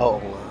 Oo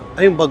nga.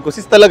 Ay, yung bag ko.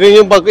 Sis, talaga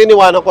yung bag ko.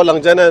 Iniwanan ko lang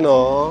dyan,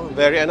 ano.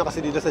 Very,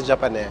 kasi dito sa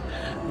Japan eh.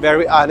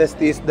 Very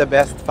honesty is the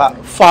best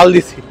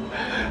policy.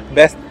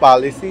 Best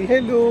policy.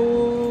 Hello!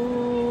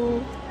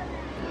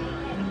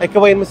 Ay,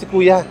 kawain mo si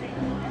kuya.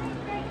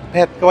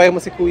 Pet, kawain mo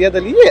si kuya.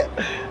 Dali.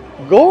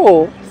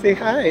 Go! Say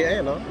hi.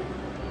 Ayan, no?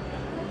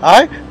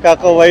 Ay,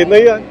 kakaway na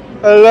yan.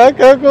 Ala,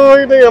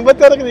 kakaway na yan. Ba't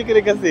ka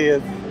kinikilig ka,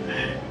 sis?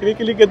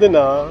 Kinikilig ka dun,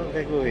 no?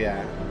 Kay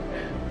kuya.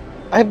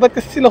 Ay, ba't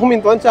kasi sila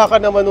humintuan? Tsaka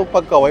naman nung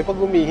pagkaway pag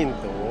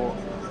humihinto.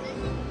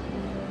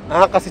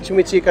 Kasi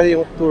chumichika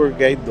yung tour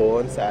guide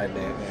doon sa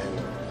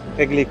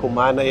kay Glico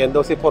man. Ayan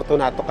daw si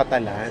Fortunato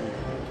Catalan.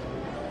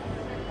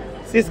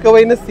 Sis,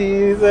 kaway na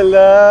sis.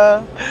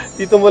 Ala.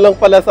 Dito mo lang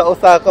pala sa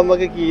Osaka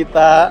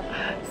makikita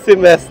si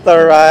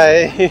Mr.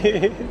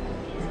 Right.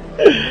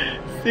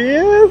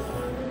 Sis?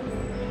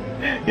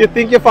 You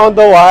think you found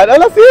the one?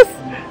 Ala, sis?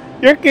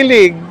 You're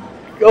kilig.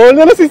 Oh,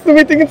 na sis,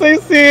 tumitingin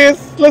sa'yo,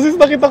 sis. Ala, sis,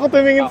 nakita ko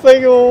tumingin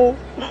sa'yo.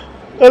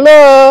 Ala,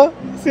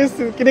 sis,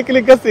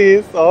 kinikilig ka,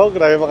 sis. Oh,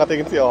 grabe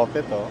makatingin si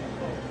Opet, oh.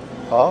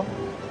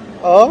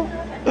 Oh?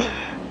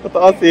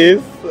 Totoo,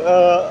 sis.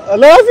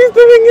 Ala, sis,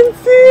 tumingin,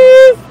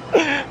 sis.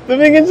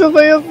 Tumingin siya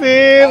sa'yo,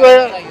 sis.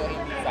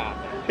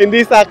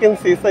 Hindi sa akin,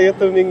 sis. Sa'yo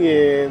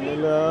tumingin.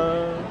 Ala.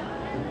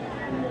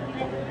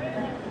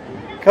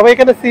 Kaway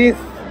ka na, sis.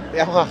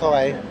 Ako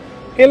kakaway.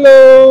 Hello!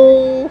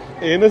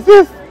 Ayun na,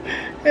 sis.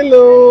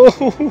 Hello!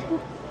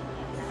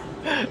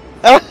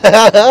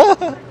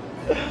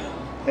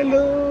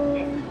 Hello!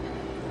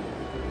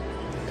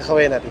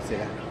 Kakawayan natin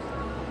sila.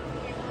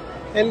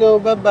 Hello,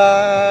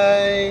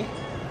 bye-bye!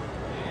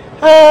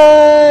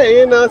 Hi!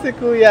 Ayun na, si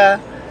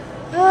kuya.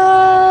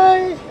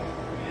 Hi!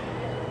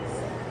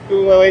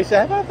 Kumaway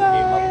siya.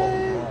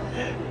 Bye-bye!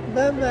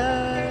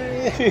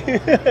 Bye-bye!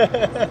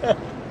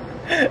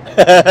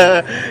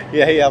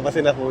 Hiya-hiya pa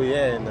si na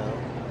kuya, no?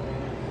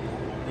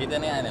 Dito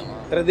na yan, mo.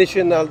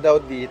 Traditional daw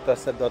dito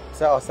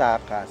sa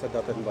Osaka, sa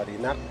Dotonbori,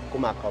 na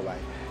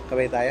kumakaway.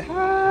 Kaway tayo.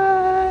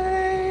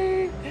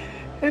 Hi!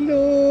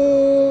 Hello!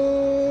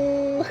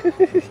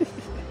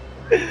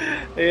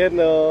 Ayan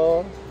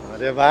o.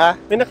 Diba?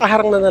 May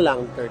nakaharang na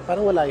lantern.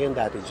 Parang wala yung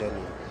dati dyan.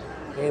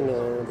 Ayan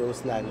o,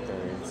 those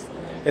lanterns.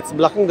 It's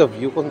blocking the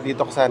view kung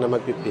dito ko sana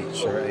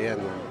magpipicture.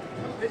 Ayan o.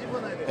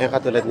 Ayan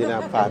katulad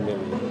nila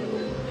family.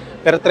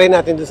 Pero try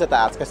natin dun sa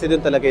taas kasi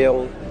dun talaga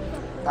yung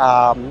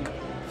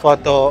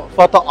photo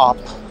op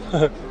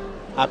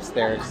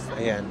upstairs.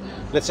 Ayan.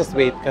 Let's just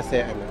wait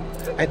kasi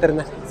ay, tara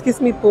na. Excuse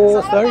me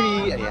po.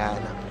 Sorry.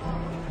 Ayan.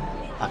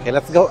 Okay,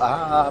 let's go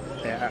up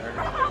there.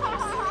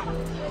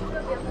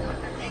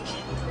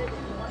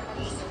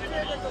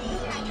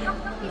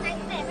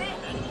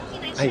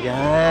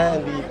 Ayan,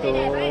 dito.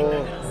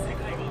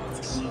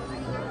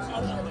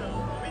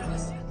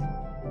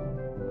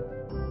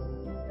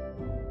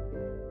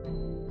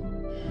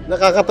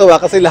 Nakakatuwa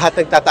kasi lahat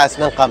nagtataas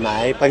ng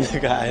kamay pag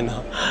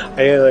nag-ano.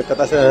 Ayun,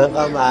 nagtataas na ng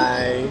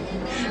kamay.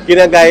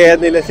 Ginagaya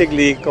nila si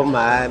Glico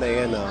man.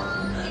 Ayun o.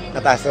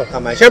 Nataas ng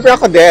kamay. Siyempre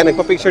ako din,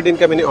 nagpa-picture din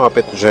kami ni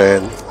Opet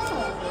dyan.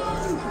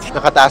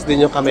 Nakataas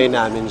din yung kamay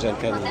namin dyan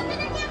kanina.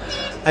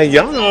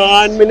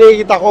 Ayan, may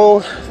nakikita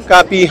kong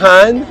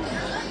kapihan.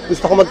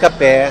 Gusto ko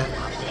magkape.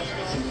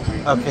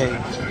 Okay,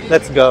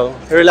 let's go.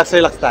 Relax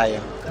tayo.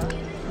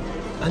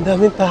 Ang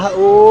daming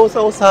tao sa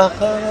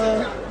Osaka.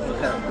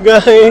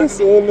 Guys,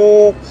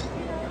 ulok.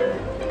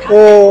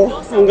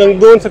 Oh,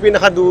 hanggang doon sa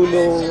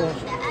pinakadulo.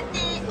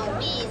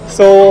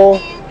 So,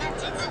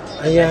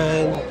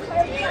 ayan.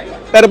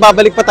 Pero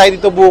babalik pa tayo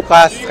dito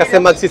bukas kasi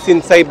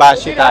magsisinsay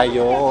bashi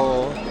tayo.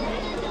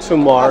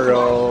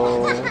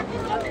 Tomorrow.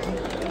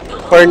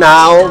 For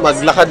now,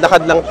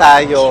 maglakad-lakad lang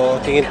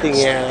tayo,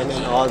 tingin-tingin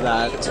and all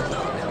that.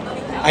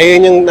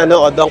 Ayun yung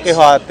Don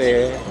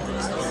Quixote.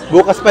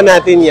 Bukas pa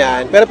natin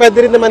yan. Pero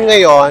pwede rin naman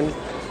ngayon.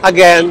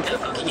 Again,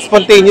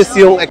 spontaneous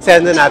yung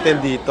eksena natin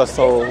dito.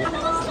 So,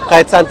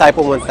 kahit saan tayo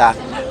pumunta.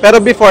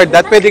 Pero before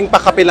that, pwedeng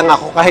pakapi lang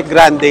ako kahit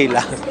grand day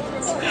lang.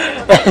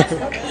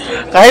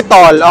 Kahit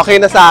tall, okay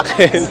na sa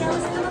akin.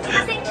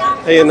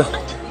 Ayun o.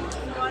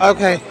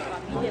 Okay.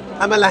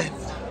 I'm alive.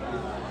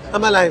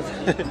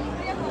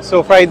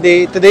 So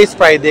Friday, today's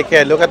Friday,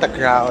 kaya look at the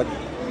crowd.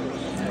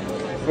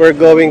 We're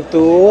going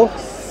to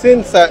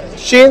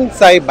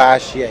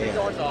Shinsaibashi. Ayan.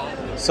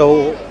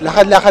 So,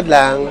 lakad-lakad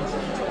lang.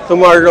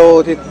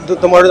 Tomorrow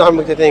na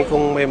kami magtitingin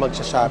kung may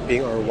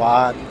magsha-shopping or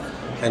what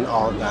and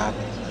all that.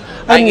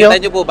 Nakikita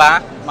niyo po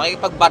ba?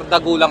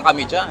 Makikipagbardago lang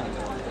kami dyan.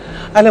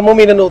 Alam mo,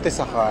 may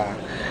na-notice ako.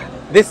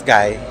 This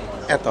guy,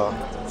 eto,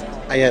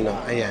 ayan o,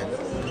 ayan.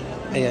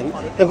 Ayan,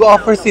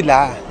 nag-offer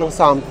sila ng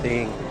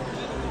something.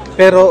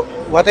 Pero,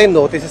 what I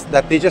noticed is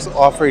that they just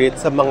offer it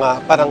sa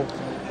mga parang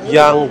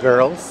young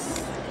girls.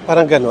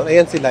 Parang ganun.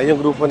 Ayan sila, yung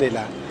grupo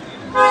nila.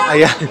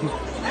 Ayan.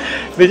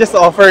 They just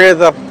offer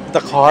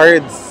the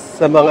cards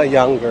sa mga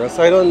young girls.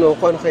 So, I don't know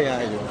kung ano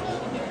kaya yun.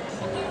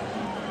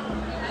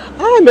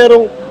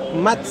 Merong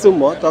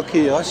Matsumoto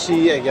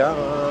Kiyoshi. Ayan.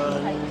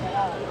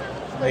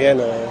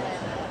 Ayan o.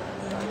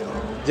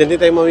 Diyan din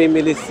tayo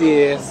mamimili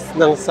sis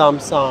ng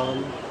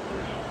Samsung.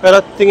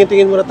 Pero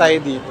tingin-tingin muna tayo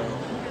dito.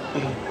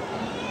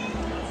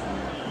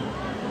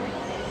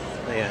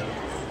 Ayan.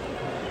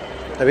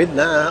 Tawid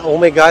na. Oh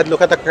my God,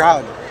 look at the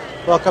crowd.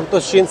 Welcome to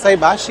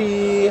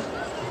Shinsaibashi.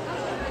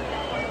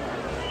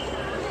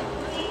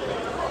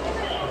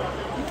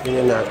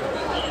 Ganyan na.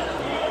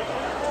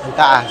 Ang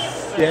taas.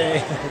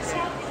 Yes.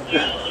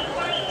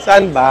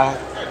 Saan ba?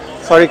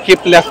 Sorry,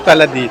 keep left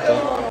pala dito.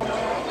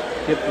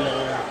 Keep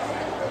left.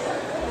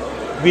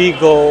 We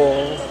go.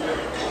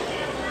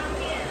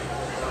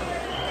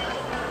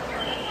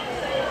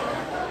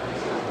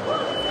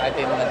 Ito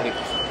yung mga drip.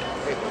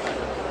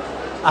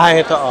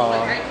 Ito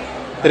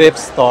thrift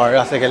store.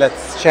 Sige,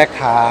 let's check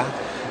ha.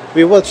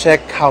 We will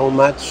check how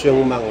much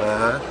yung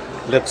mga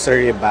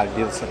luxury bag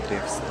dito sa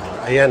thrift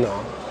store. Ayan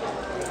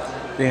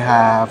We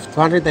have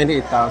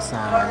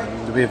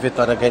 298,000 Louis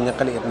Vuitton na ganyan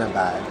kaliit na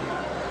bag.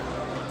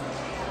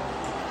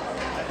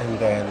 And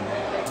then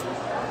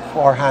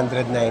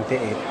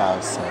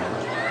 498,000.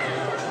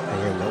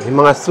 Ayan Yung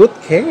mga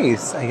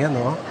suitcase. Ayan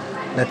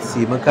Let's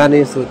see. Magkano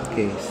yung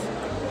suitcase?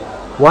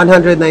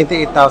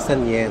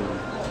 198,000 yen.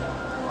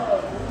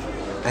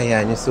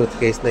 Ayan, yung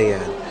suitcase na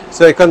yan.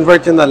 So,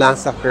 i-convert yun na lang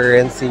sa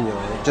currency nyo.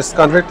 Just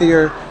convert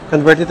it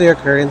to your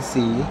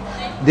currency.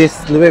 This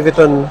Louis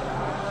Vuitton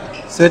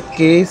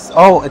suitcase,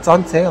 it's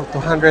on sale.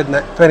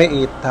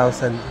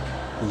 228,000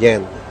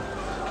 yen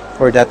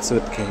for that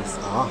suitcase.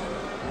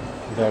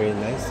 Very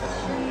nice.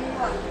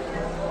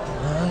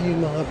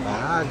 Yung mga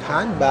bag,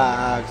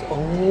 handbags.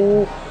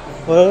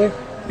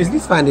 Is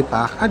this fanny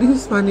pack?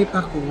 This is fanny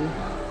pack.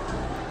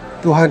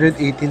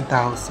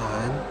 218,000.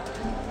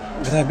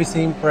 Grabe,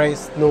 same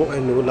price nung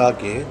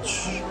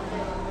luggage.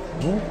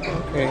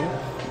 Okay.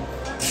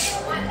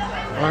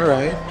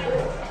 Alright.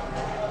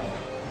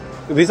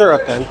 These are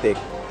authentic,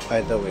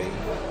 by the way.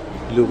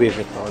 Louis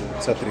Vuitton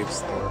sa thrift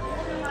store.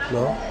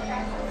 No?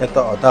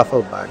 Ito,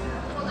 duffel bag.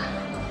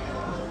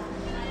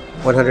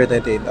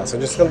 198,000.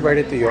 Just convert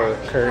it to your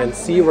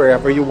currency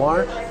wherever you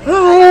are.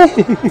 Hi!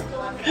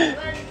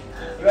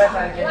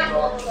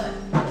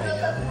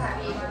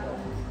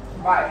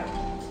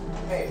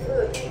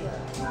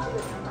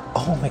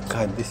 Oh my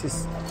God, this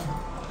is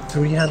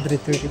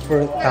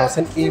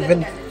 334,000,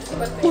 even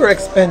more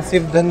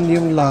expensive than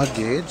yung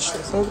luggage.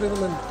 Sobrang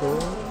naman to.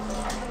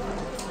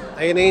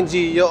 Ayun na yung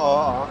Gio,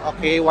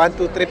 Okay, 1,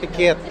 2, 3,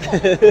 pikit.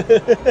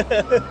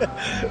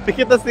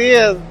 Pikit na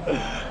sis.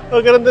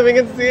 Huwag ka nang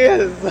tumingin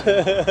sis.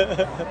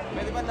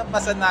 Pwede ba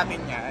napasan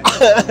namin yan?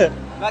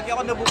 Lagi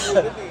ako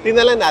nabubulot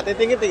Tingnan lang natin,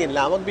 tingin-tingin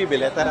lang.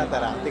 Magbibili, tara.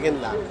 Tingin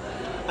lang.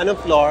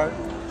 Anong floor?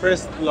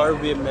 First floor,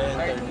 women.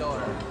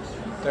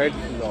 Third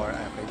floor.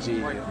 Okay,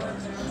 Gio.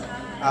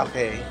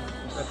 Okay.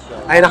 Let's go.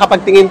 Ay,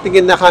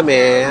 nakapagtingin-tingin na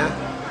kami.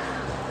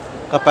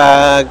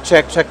 Kapag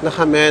check na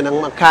kami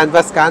ng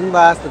canvas,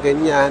 na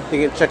ganyan.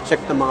 Check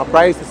ng mga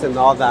prices and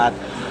all that.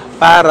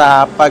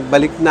 Para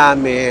pagbalik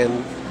namin,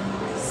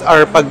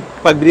 or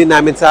pagbili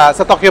namin sa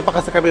Tokyo pa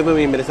kasi kami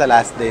mamimili sa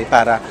last day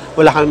para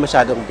wala kami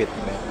masyadong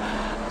bit-bit.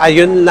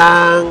 Ayun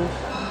lang.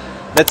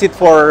 That's it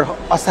for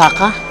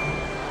Osaka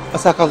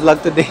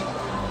vlog today.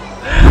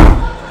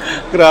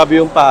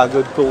 Grabe yung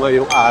pagod ko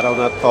ngayong araw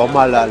na to,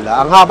 malala.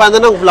 Ang haba na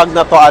ng vlog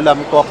na to,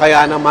 alam ko,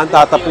 kaya naman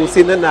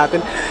tatapusin na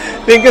natin.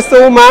 Thank you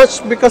so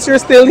much because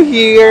you're still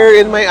here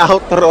in my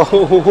outro.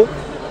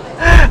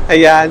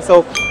 Ayan,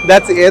 so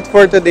that's it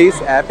for today's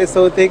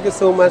episode. Thank you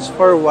so much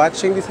for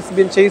watching. This has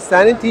been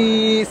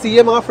Cheysanity. See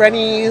you mga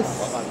friendies.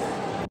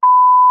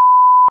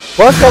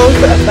 Welcome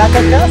to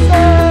Osaka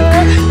Casa.